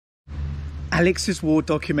Alex's War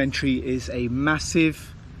documentary is a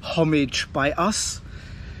massive homage by us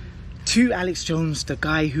to Alex Jones, the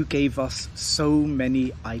guy who gave us so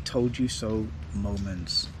many I told you so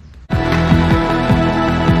moments.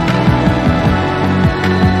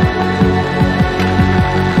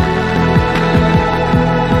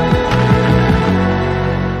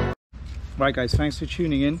 Right guys, thanks for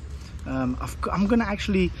tuning in. I'm gonna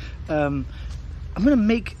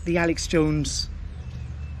make the Alex Jones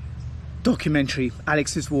documentary,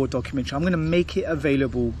 Alex's War documentary, I'm gonna make it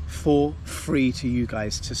available for free to you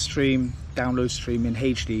guys to stream, download, stream in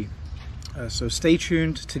HD. So stay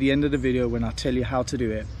tuned to the end of the video when I tell you how to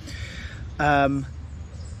do it. I'm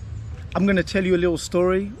gonna tell you a little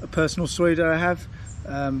story, a personal story that I have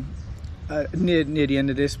near the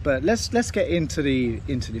end of this, but let's get into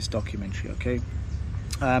this documentary, okay?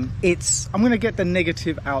 I'm gonna get the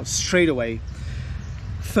negative out straight away.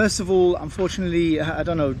 First of all, unfortunately, I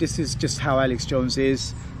don't know, this is just how Alex Jones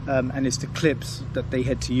is, and it's the clips that they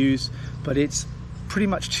had to use, but it's pretty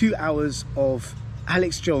much 2 hours of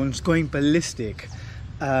Alex Jones going ballistic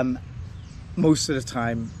most of the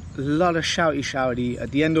time. A lot of shouty.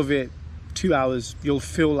 At the end of it, 2 hours, you'll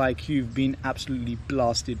feel like you've been absolutely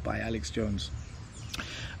blasted by Alex Jones.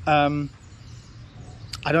 I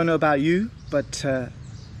don't know about you, but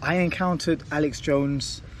I encountered Alex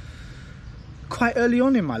Jones quite early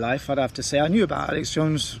on in my life, I'd have to say. I knew about Alex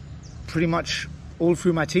Jones pretty much all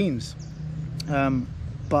through my teens.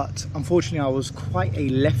 But unfortunately, I was quite a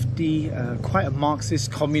lefty, quite a Marxist,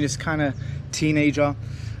 communist kind of teenager.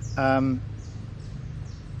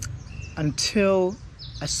 Until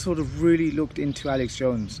I sort of really looked into Alex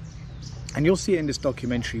Jones. And you'll see it in this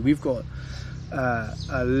documentary. We've got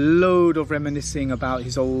a load of reminiscing about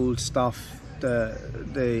his old stuff,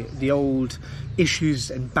 the old issues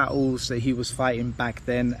and battles that he was fighting back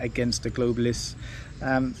then against the globalists,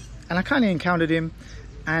 and I kind of encountered him,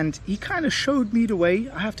 and he kind of showed me the way.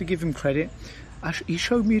 I have to give him credit. He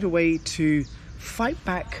showed me the way to fight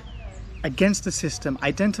back against the system,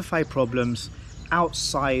 identify problems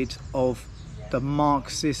outside of the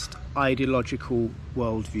Marxist ideological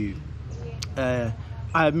worldview.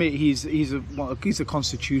 I admit he's a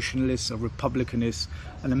constitutionalist, a republicanist,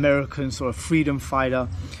 an American sort of freedom fighter.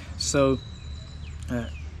 So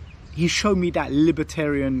he showed me that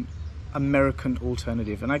libertarian American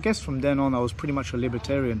alternative, and I guess from then on I was pretty much a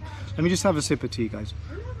libertarian. Let me just have a sip of tea, guys.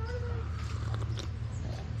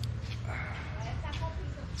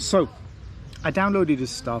 So I downloaded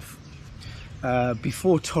this stuff.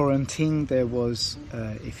 Before torrenting, there was,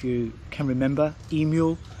 if you can remember,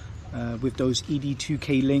 Emule. With those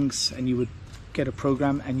ED2K links, and you would get a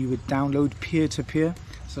program and you would download peer-to-peer.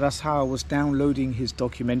 So that's how I was downloading his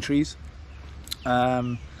documentaries,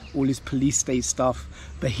 all his police state stuff,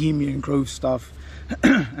 Bohemian Grove stuff,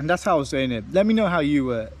 and that's how I was doing it. Let me know how you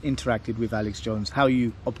interacted with Alex Jones, how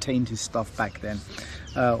you obtained his stuff back then,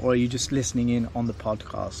 or are you just listening in on the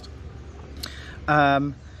podcast?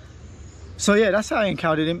 So yeah, that's how I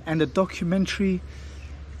encountered him, and the documentary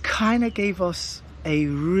kind of gave us a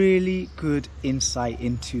really good insight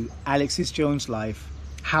into Alex Jones' life,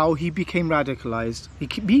 how he became radicalized. He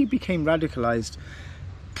became radicalized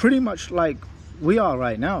pretty much like we are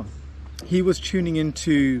right now. He was tuning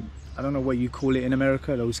into, I don't know what you call it in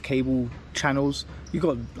America, those cable channels. You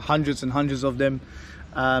got hundreds and hundreds of them,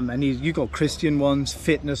 and you got Christian ones,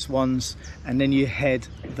 fitness ones, and then you had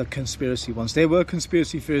the conspiracy ones. There were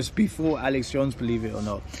conspiracy theorists before Alex Jones, believe it or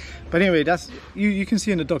not. But anyway, that's you can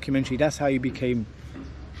see in the documentary, that's how he became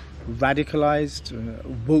radicalized,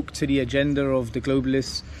 woke to the agenda of the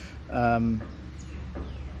globalists,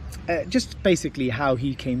 just basically how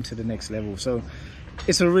he came to the next level. So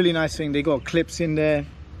it's a really nice thing. They got clips in there,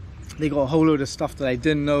 they got a whole load of stuff that I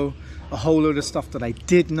didn't know, a whole load of stuff that I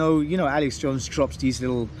did know. You know, Alex Jones drops these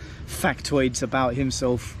little factoids about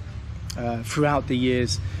himself throughout the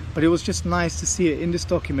years, but it was just nice to see it in this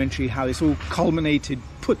documentary, how it's all culminated,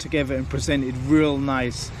 put together and presented real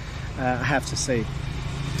nice, I have to say.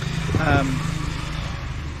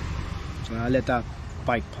 So I let that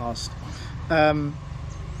bike past.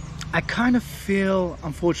 I kind of feel,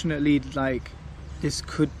 unfortunately, like this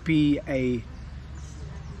could be a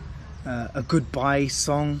goodbye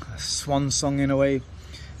song, a swan song in a way,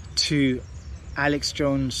 to Alex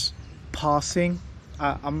Jones passing.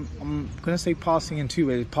 I'm gonna say passing in two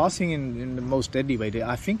ways. Passing in the most deadly way.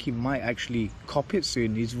 I think he might actually cop it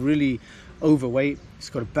soon. He's really overweight. He's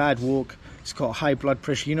got a bad walk. He's got high blood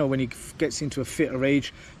pressure. You know, when he gets into a fit of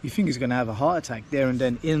rage, you think he's gonna have a heart attack there and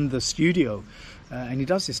then in the studio. And he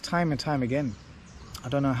does this time and time again. I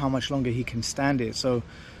don't know how much longer he can stand it. So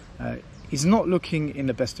he's not looking in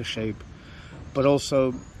the best of shape. but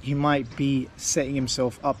also he might be setting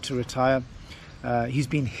himself up to retire. He's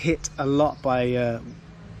been hit a lot by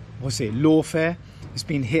lawfare. He's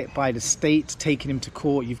been hit by the state taking him to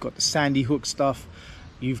court. You've got the Sandy Hook stuff,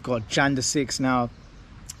 you've got Janda 6 now,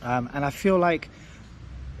 and I feel like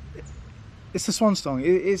it's a swan song.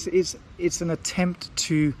 It's an attempt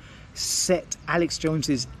to set Alex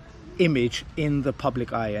Jones's image in the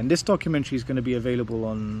public eye, and this documentary is going to be available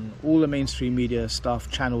on all the mainstream media stuff,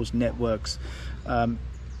 channels, networks.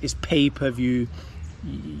 It's pay-per-view.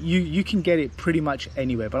 You can get it pretty much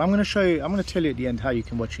anywhere, but I'm going to tell you at the end how you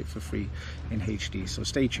can watch it for free in HD, so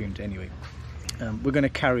stay tuned. Anyway, we're going to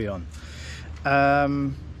carry on.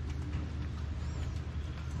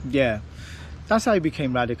 Yeah, that's how he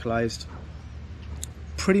became radicalized,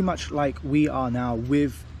 pretty much like we are now,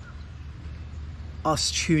 with us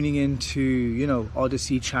tuning into, you know,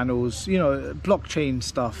 Odyssey channels, you know, blockchain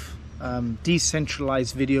stuff,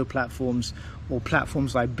 decentralized video platforms, or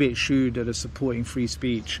platforms like BitChute that are supporting free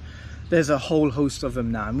speech. There's a whole host of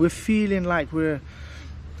them now, and we're feeling like we're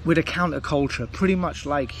with a counterculture, pretty much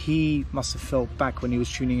like he must have felt back when he was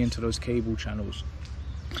tuning into those cable channels.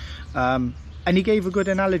 And he gave a good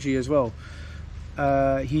analogy as well.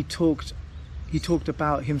 He talked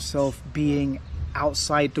about himself being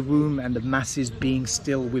outside the room and the masses being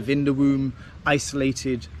still within the room,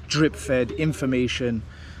 isolated, drip-fed information.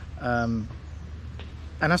 And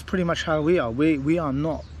that's pretty much how we are. We are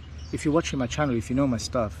not, if you're watching my channel, if you know my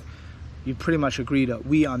stuff, you pretty much agree that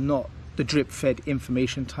we are not the drip-fed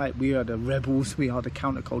information type. We are the rebels, we are the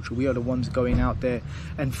counterculture, we are the ones going out there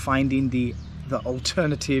and finding the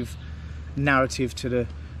alternative narrative to the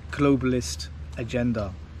globalist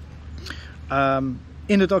agenda.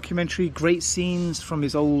 In the documentary, great scenes from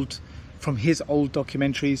his old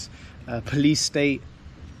documentaries, Police State,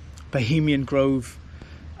 Bohemian Grove.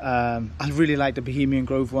 I really like the Bohemian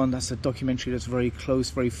Grove one. That's a documentary that's very close,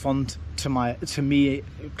 very fond to me,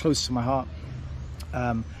 close to my heart.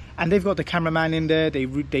 And they've got the cameraman in there.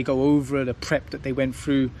 They go over the prep that they went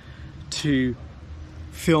through to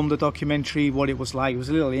film the documentary, what it was like. It was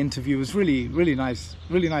a little interview. It was really nice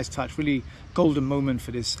touch, really golden moment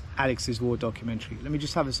for this Alex is War documentary. Let me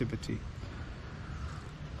just have a sip of tea.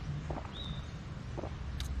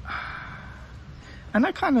 And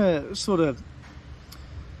that sort of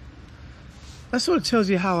tells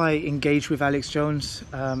you how I engage with Alex Jones.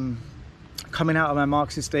 Coming out of my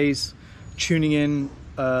Marxist days, tuning in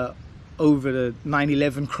over the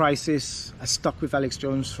 9/11 crisis. I stuck with Alex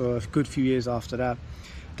Jones for a good few years after that.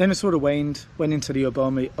 Then it sort of waned, went into the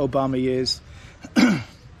Obama years.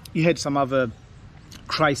 You had some other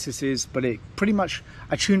crises, but it pretty much,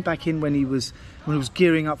 I tuned back in when he was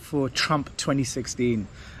gearing up for Trump 2016.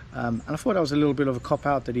 And I thought that was a little bit of a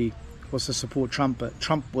cop-out that he was to support Trump, but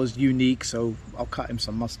Trump was unique, so I'll cut him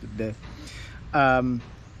some mustard there. And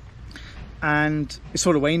it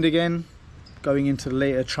sort of waned again, going into the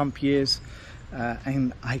later Trump years,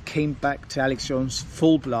 and I came back to Alex Jones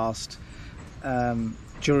full blast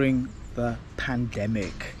during the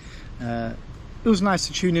pandemic. It was nice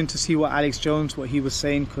to tune in to see what he was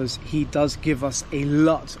saying, because he does give us a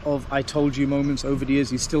lot of I told you moments over the years.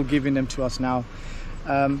 He's still giving them to us now.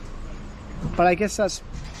 But I guess that's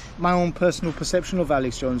my own personal perception of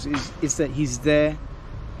Alex Jones, is that he's there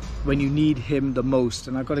when you need him the most,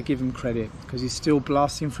 and I've got to give him credit, because he's still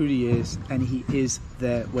blasting through the years and he is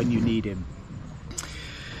there when you need him.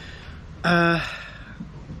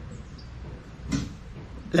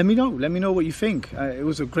 Let me know what you think. It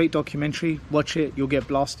was a great documentary. Watch it. You'll get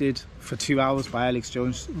blasted for 2 hours by Alex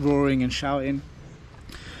Jones roaring and shouting.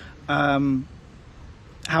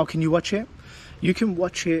 How can you watch it? You can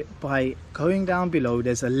watch it by going down below.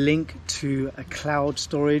 There's a link to a cloud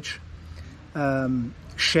storage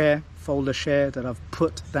folder share that I've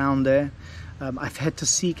put down there. I've had to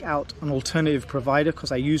seek out an alternative provider,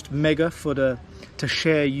 because I used Mega to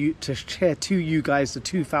share to you guys the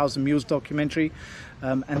 2000 Mules documentary,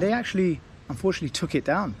 and they actually unfortunately took it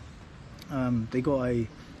down. They got a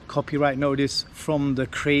copyright notice from the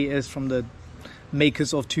creators, from the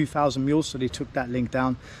makers of 2000 Mules, so they took that link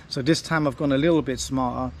down. So this time I've gone a little bit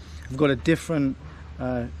smarter. I've got a different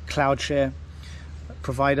cloud share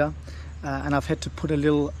provider, and I've had to put a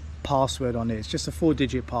little password on it. It's just a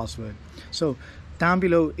 4-digit password. So down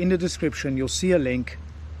below in the description you'll see a link,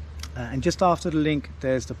 and just after the link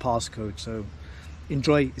there's the passcode. So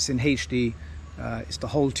enjoy. It's in HD. It's the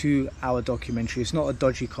whole 2-hour documentary. It's not a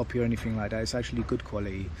dodgy copy or anything like that. It's actually good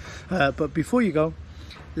quality. But before you go,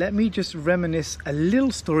 let me just reminisce a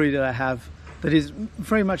little story that I have that is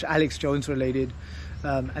very much Alex Jones related,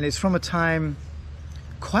 and it's from a time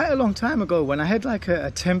quite a long time ago when I had like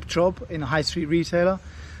a temp job in a high street retailer.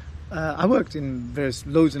 I worked in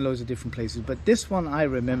loads and loads of different places, but this one I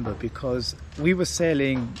remember because we were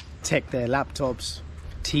selling tech there, laptops,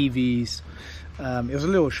 TVs. It was a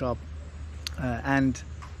little shop, and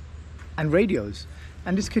radios.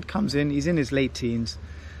 And this kid comes in, he's in his late teens,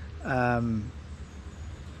 leather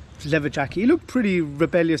jacket. He looked pretty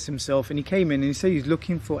rebellious himself, and he came in and he said he's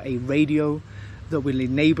looking for a radio that will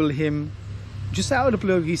enable him. Just out of the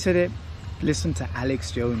blue, he said it, listen to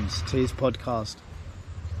Alex Jones, to his podcast.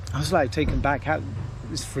 I was like taken back.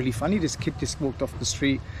 It's really funny. This kid just walked off the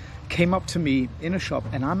street, came up to me in a shop,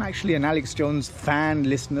 and I'm actually an Alex Jones fan,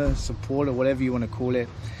 listener, supporter, whatever you want to call it.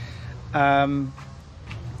 And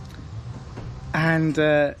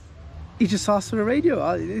he just asked for the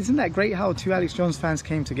radio. Isn't that great how two Alex Jones fans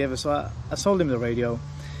came together? So I sold him the radio.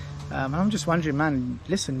 And I'm just wondering, man,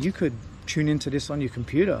 listen, you could tune into this on your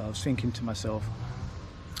computer. I was thinking to myself,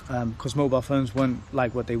 because mobile phones weren't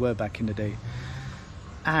like what they were back in the day.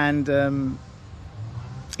 And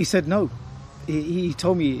he said no. He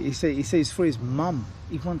told me, he said it's for his mum.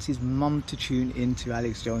 He wants his mum to tune into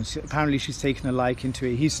Alex Jones. Apparently she's taken a liking to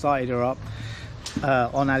it. He started her up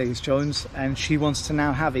on Alex Jones, and she wants to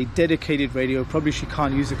now have a dedicated radio. Probably she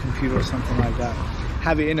can't use a computer or something like that.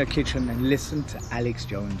 Have it in her kitchen and listen to Alex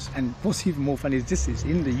Jones. And what's even more funny is this is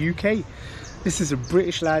in the UK. This is a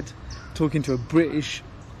British lad talking to a British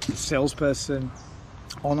salesperson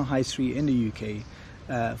on a high street in the UK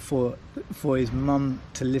for his mum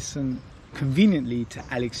to listen conveniently to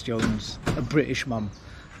Alex Jones, a British mum.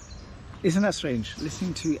 Isn't that strange?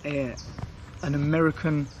 Listening to an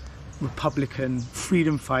American Republican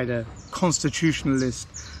freedom fighter, constitutionalist,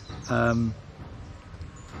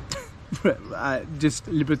 just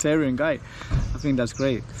libertarian guy. I think that's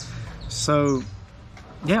great. So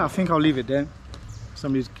yeah, I think I'll leave it there.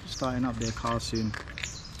 Somebody's starting up their car soon.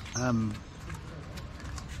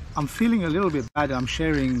 I'm feeling a little bit bad. I'm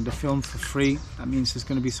sharing the film for free. That means there's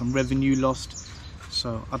going to be some revenue lost.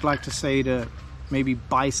 So I'd like to say to maybe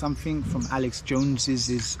buy something from Alex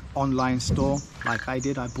Jones's online store like I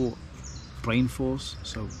did. I bought Brain Force,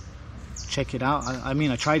 so check it out. I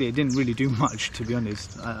mean, I tried it. It didn't really do much, to be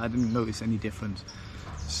honest. I didn't notice any difference.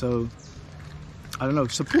 So I don't know,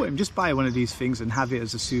 support him. Just buy one of these things and have it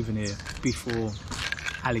as a souvenir before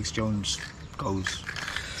Alex Jones goes.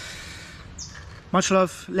 Much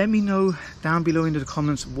love. Let me know down below in the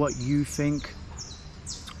comments what you think,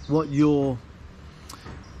 what your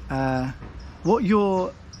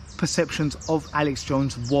perceptions of Alex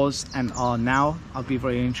Jones was and are now. I'll be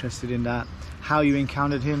very interested in that. How you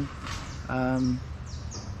encountered him, and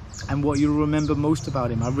what you remember most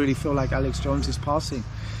about him. I really feel like Alex Jones is passing.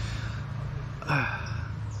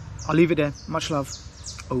 I'll leave it there. Much love.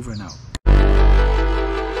 Over and out.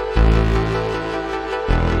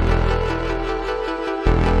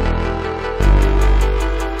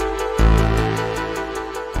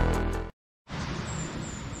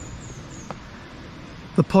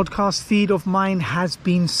 The podcast feed of mine has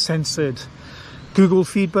been censored. Google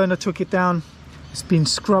Feedburner took it down. It's been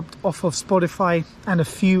scrubbed off of Spotify and a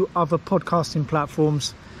few other podcasting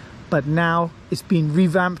platforms. But now it's been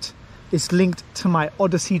revamped. It's linked to my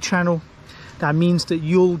Odyssey channel. That means that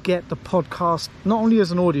you'll get the podcast not only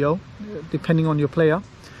as an audio, depending on your player,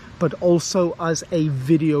 but also as a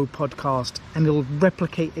video podcast. And it'll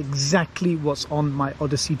replicate exactly what's on my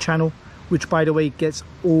Odyssey channel, which, by the way, gets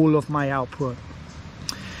all of my output.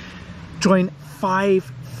 Join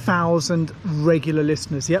 5,000 regular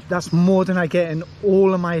listeners. Yep, that's more than I get in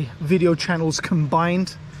all of my video channels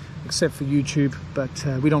combined, except for YouTube, but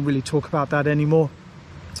we don't really talk about that anymore.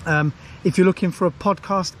 If you're looking for a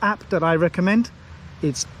podcast app that I recommend,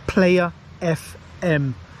 it's Player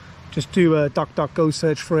FM. Just do a DuckDuckGo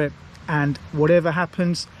search for it, and whatever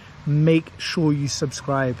happens, make sure you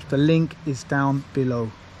subscribe. The link is down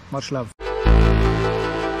below. Much love.